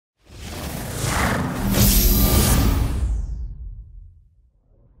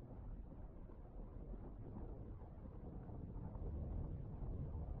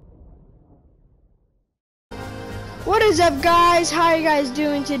What is up, guys? How are you guys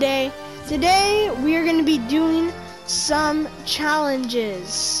doing today? Today we are going to be doing some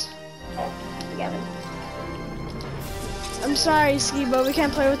challenges. I'm sorry, Ski, but we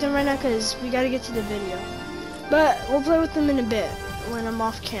can't play with them right now because we got to get to the video. But we'll play with them in a bit when I'm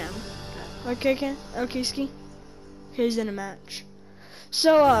off cam. Okay, Ken? Okay, Ski? Here's in a match.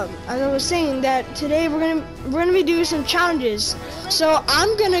 So, as I was saying, that today we're gonna be doing some challenges. So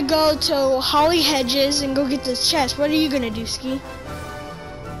I'm gonna go to Holly Hedges and go get this chest. What are you gonna do, Ski?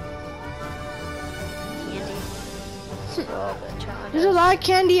 Candy. There's a lot of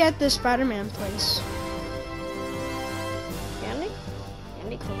candy at the Spider-Man place. Candy?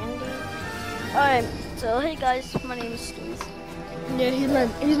 Candy. Alright, so hey guys, my name is Steve. Yeah,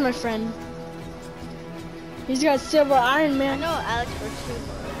 he's my friend. He's got silver iron, I man. know Alex for 2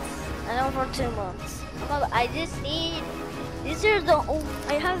 months. I know for 2 months. But I just need. These are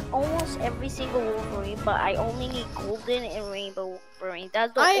I have almost every single Wolverine, but I only need golden and rainbow Wolverine.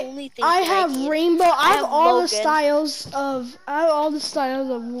 That's the only thing. I have need. rainbow. I have all Logan. the styles of. I have all the styles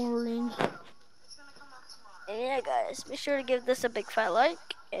of Wolverine. And yeah, guys, be sure to give this a big fat like.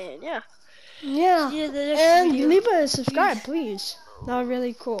 And yeah. Yeah. See you in the next And video. leave a subscribe, please. That'll be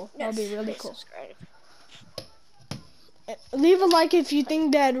really cool. That'll be really cool. Subscribe. Leave a like if you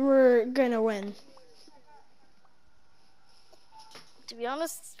think that we're gonna win. To be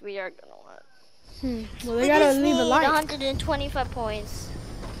honest, we are gonna win. Well, they gotta leave a like. 125 points.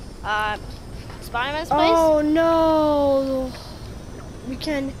 Spider-Man's place? Oh no, we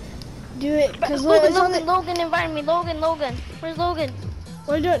can't do it because Logan, invite me. Logan. Where's Logan?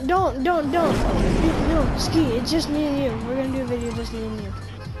 Well, don't. No, Ski. It's just me and you. We're gonna do a video just me and you.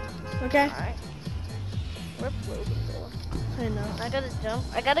 Okay? Alright. Where's Logan though? I know. I gotta jump.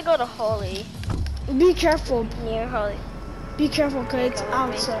 I gotta go to Holly. Be careful. Near Holly. Be careful, cause it's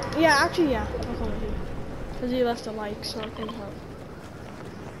outside. Yeah, actually, yeah. I'll come with you. Cause you left a like, so I can help.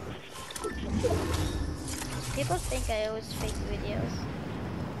 People think I always fake videos.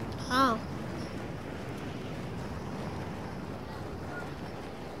 How?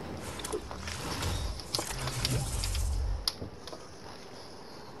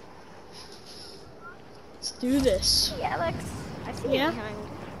 Let's do this. Hey, Alex. I see you behind.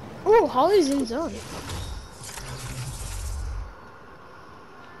 Oh, Holly's in zone.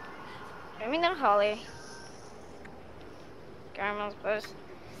 I mean, not Holly. Caramel's place.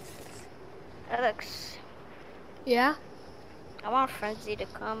 Alex. Yeah? I want Frenzy to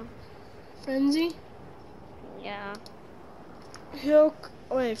come. Frenzy? Yeah.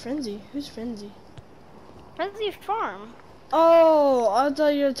 Wait, Frenzy? Who's Frenzy? Frenzy Farm. Oh, I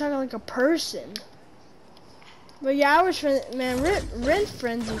thought you were talking like a person. But yeah, I was man, rent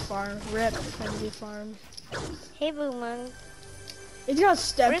Frenzy Farm. Rep Frenzy Farm. Hey, Boomer. It got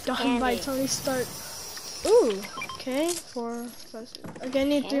stepped on by Candy? Tony Stark. Ooh, okay, 4. Okay, I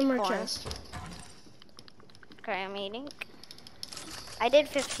need 3 more chests. Okay, I'm eating. I did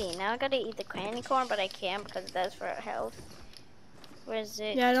 15. Now I gotta eat the candy corn, but I can't because that's for health. Where is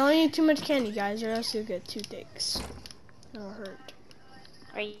it? Yeah, don't eat too much candy, guys, or else you'll get toothaches. It'll hurt.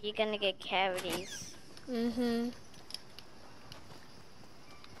 Are you gonna get cavities?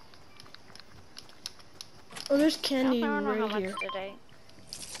 Oh, there's candy I don't know right how much here. today.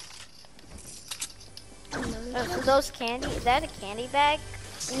 So those candy, is that a candy bag?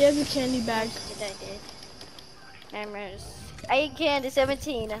 Yeah, it's a candy bag. I did. Memories. I ate candy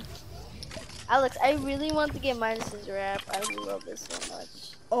 17. Alex, I really want to get Minus's wrap. I love this so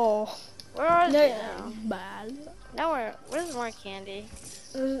much. Oh. Where is it now? Bad. Now where's more candy?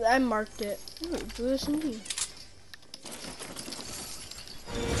 I marked it. Ooh, blue SMG.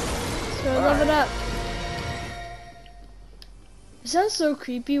 So level up. It sounds so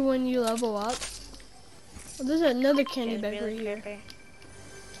creepy when you level up. Oh, there's another candy bag right here.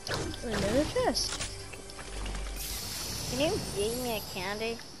 Another chest. Can you give me a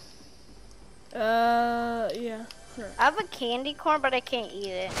candy? Yeah. Sure. I have a candy corn, but I can't eat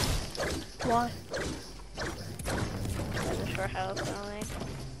it. Why? It's for health only.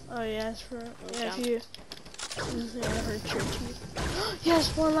 Oh yeah, it's for if you. It's gonna hurt your teeth.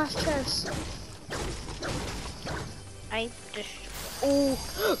 Yes, one last chest. I just. Oh,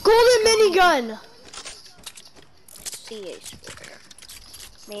 golden minigun. See a square.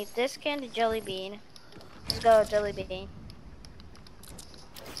 Made this candy jelly bean. Let's go, jelly bean.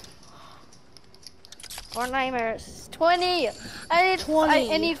 4 nightmares. 20. I need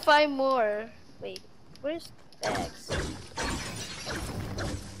 20. I need 5 more. Wait, where's the bags?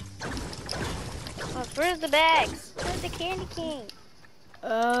 Oh, where's the bags? Where's the candy king?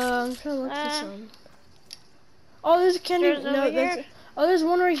 I'm trying to look for some. Oh, there's a candy. There's one right here. Oh, there's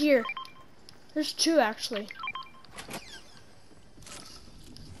one right here. There's 2 actually.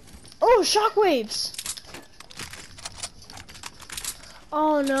 no, shockwaves.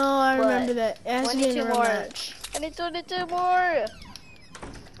 Oh no, I remember that. It has to be in a rematch. I need 22 more.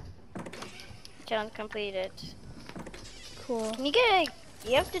 Challenge completed. Cool. Can you get?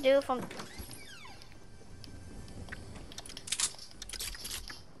 You have to do it from.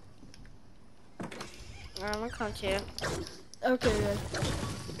 I'm gonna come to you. Okay, good.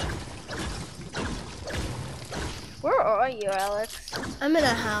 Where are you, Alex? I'm in a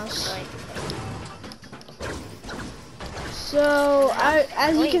house. Like, So,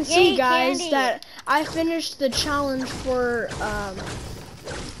 as you can see, guys, candy. that I finished the challenge for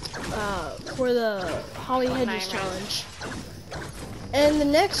the Holly Hedges challenge. And the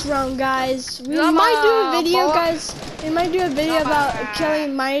next round, guys, we might do a video, guys. We might do a video about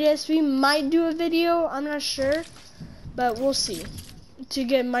killing Midas. We might do a video. I'm not sure, but we'll see. To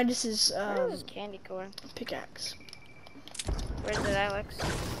get Midas's candy corn pickaxe. Where's it, Alex?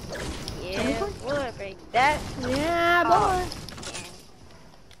 Yeah, we'll break that. Yeah, boy.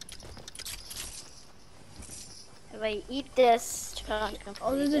 If I eat this, challenge completed.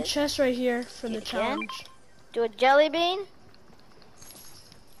 Oh, there's a chest right here for the challenge. Do a jelly bean.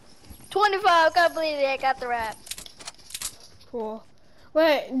 25 completed. I got the wrap. Cool.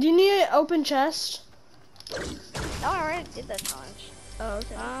 Wait, do you need an open chest? No, I already did that challenge. Oh,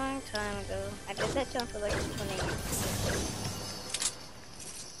 okay. Long time ago. I did that challenge for like 20 years.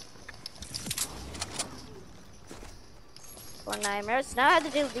 For nightmares. Now I have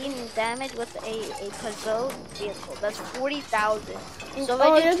to do leading damage with a puzzle vehicle. That's 40,000. So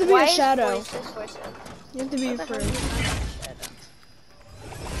oh, you have to be a shadow. 46, You have to be free.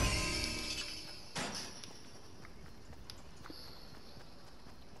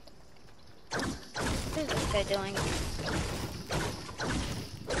 What is this guy doing?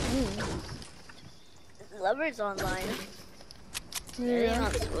 Lover's online. Yeah.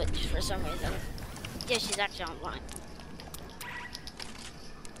 She's on Switch for some reason. Yeah, she's actually online.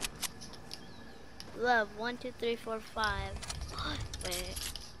 Love, 1, 2, 3, 4, 5. Wait.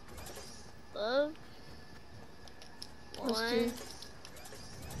 Love. 1,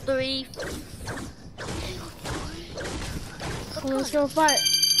 3. Let's go fight.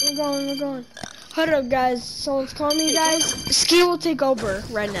 We're going. Hold up, guys. Someone's calling me, guys. Ski will take over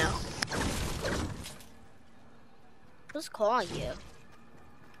right now. Who's calling you?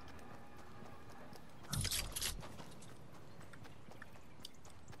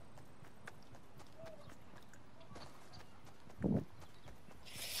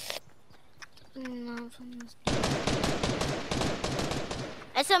 No,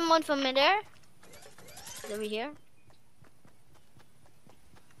 I saw someone from in there. Is over here?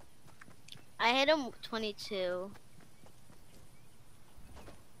 I hit him 22.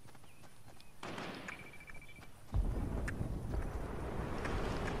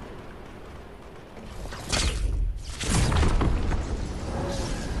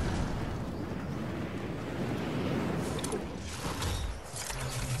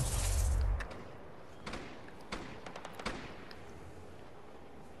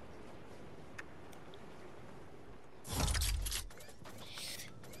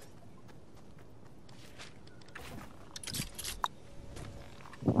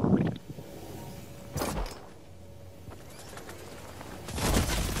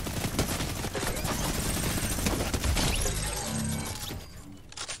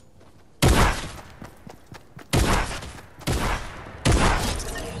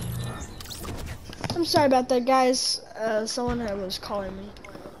 I'm sorry about that, guys. Someone was calling me.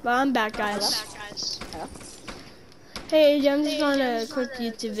 But I'm back, guys. Hello? Hey, I'm just on a quick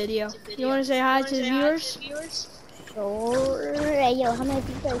YouTube video. You want to say hi to the viewers? Sure. Yo, how many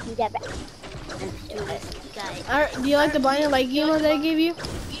people did you get back? Do you like the blinded light emote that I gave you?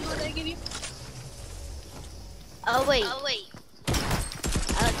 Oh wait. Alex,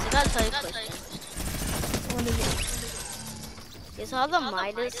 I gotta tell you a question. What is it? You saw the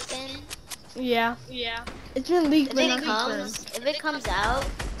Midas skin? Yeah. It's been leaked, but not confirmed. If it comes out,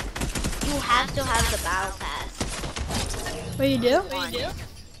 you have to have the battle pass. What you do?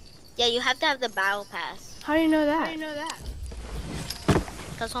 Yeah, you have to have the battle pass. How do you know that?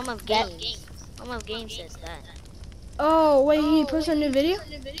 Because Home of Games. Home of Games says that. Oh, wait, he posted a new video?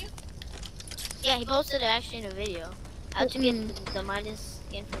 Yeah, he posted it actually in a video. How to get the Midas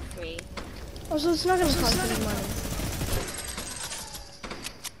skin for free. Oh, so it's not gonna cost any money.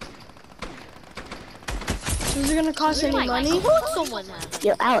 So is it gonna cost any money?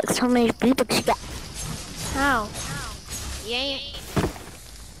 Yo, Alex, how many people you got? How? Yeah.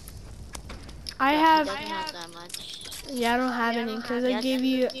 I have. Doesn't have that much. Yeah, I don't have any because I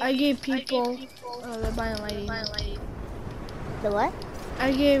gave people. They're buying lighting. The what?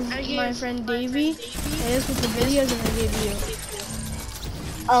 I gave my friend Davey. This with the videos, and I gave you.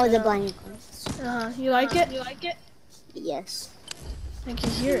 Oh, the blind ones. You like it? Yes. I can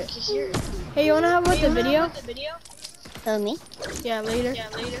hear it. Hey, you wanna have with the video? Tell me. Yeah, later.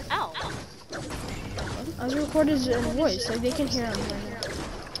 Ow. I was recording his voice, like they can hear him right now.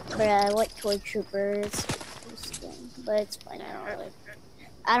 But I like toy troopers. But it's fine.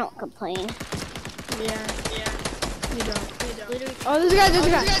 I don't complain. Yeah. You don't. Oh, there's a guy.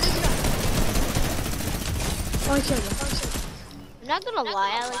 Oh, I killed him. I'm not gonna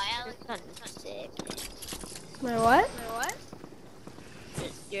lie, Alex. You're kind of sick. Wait, what?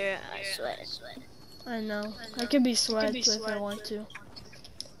 You're sweat. I know. I could be sweats if I want to.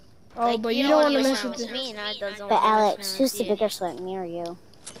 Oh, Like, but you don't want to mess with with me. But Alex, who's the bigger sweat, me or you?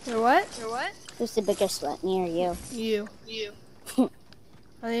 Wait, what? Who's the bigger sweat, me or you? You.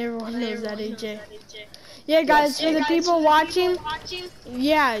 I think everyone knows that, AJ. Yeah, guys, for the people watching,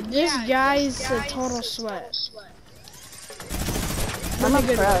 yeah, this guy's a total sweat. I'm a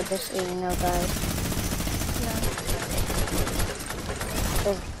pro, just so you know, guys.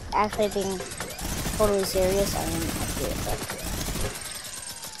 Yeah. Actually, being totally serious, I am happy with that.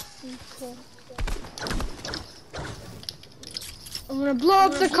 I'm gonna blow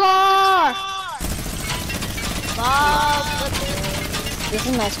up the car! This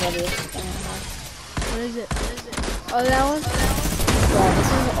is my sweaty. What is it? Oh, that one? Yeah, this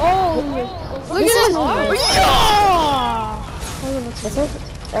is. Oh! Look at this!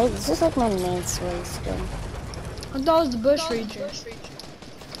 This is like my main sweaty skin. I thought it was the Bush Ranger.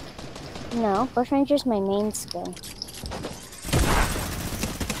 No, Bush Ranger's my main skin.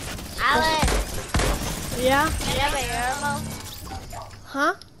 Alex! Yeah? Do you have ammo?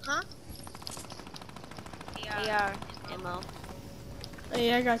 Huh? AR ammo. Oh,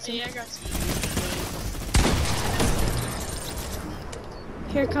 yeah, I got some.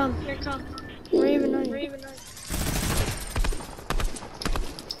 Here, come. Raven on you.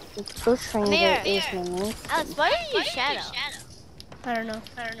 Bush Ranger is my main. Alex, why are you Shadow? I don't know.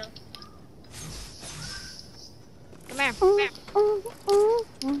 Come here.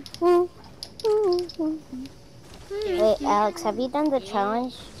 Wait, Alex, have you done the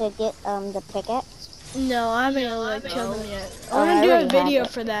challenge to get the pickaxe? No, I haven't like killed them yet. I want to do a video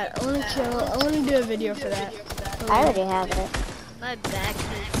for that. I want to do a video for that. I already have it. My back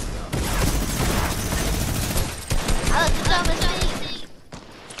hurts. Alex, it's on the thing.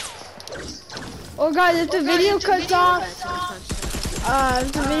 Oh, guys, if the video cuts off,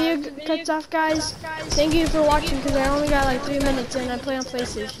 guys, thank you for watching because I only got like 3 minutes and I play on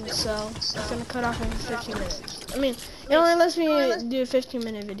PlayStation, so it's gonna cut off in 15 minutes. I mean, it only lets me do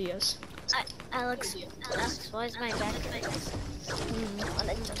 15-minute videos. Alex, why is my back hurting?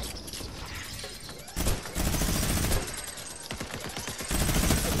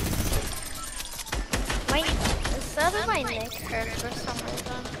 Instead of my neck hurts for some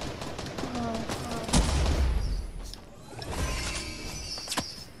reason.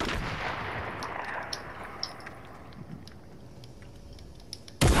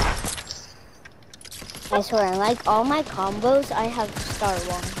 I swear, like all my combos, I have star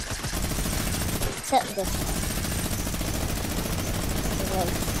 1. Except this one.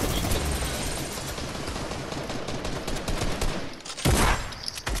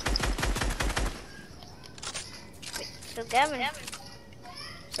 So Gavin,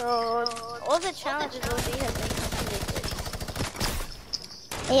 so all the challenges will be have been completed.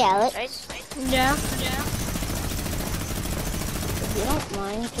 Hey Alex. Right? Yeah. If you don't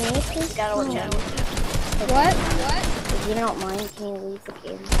mind, can you please gotta watch out. What? If you don't mind, can you leave the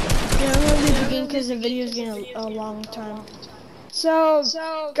game? Yeah, I'm gonna leave the game because the video is getting a long time. So,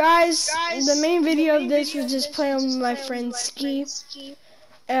 guys, the main video of this was just playing with my friend Ski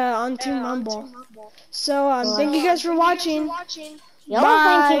on Team Rumble. So, thank you guys for watching. Y'all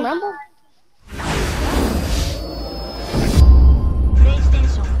playing Team Rumble?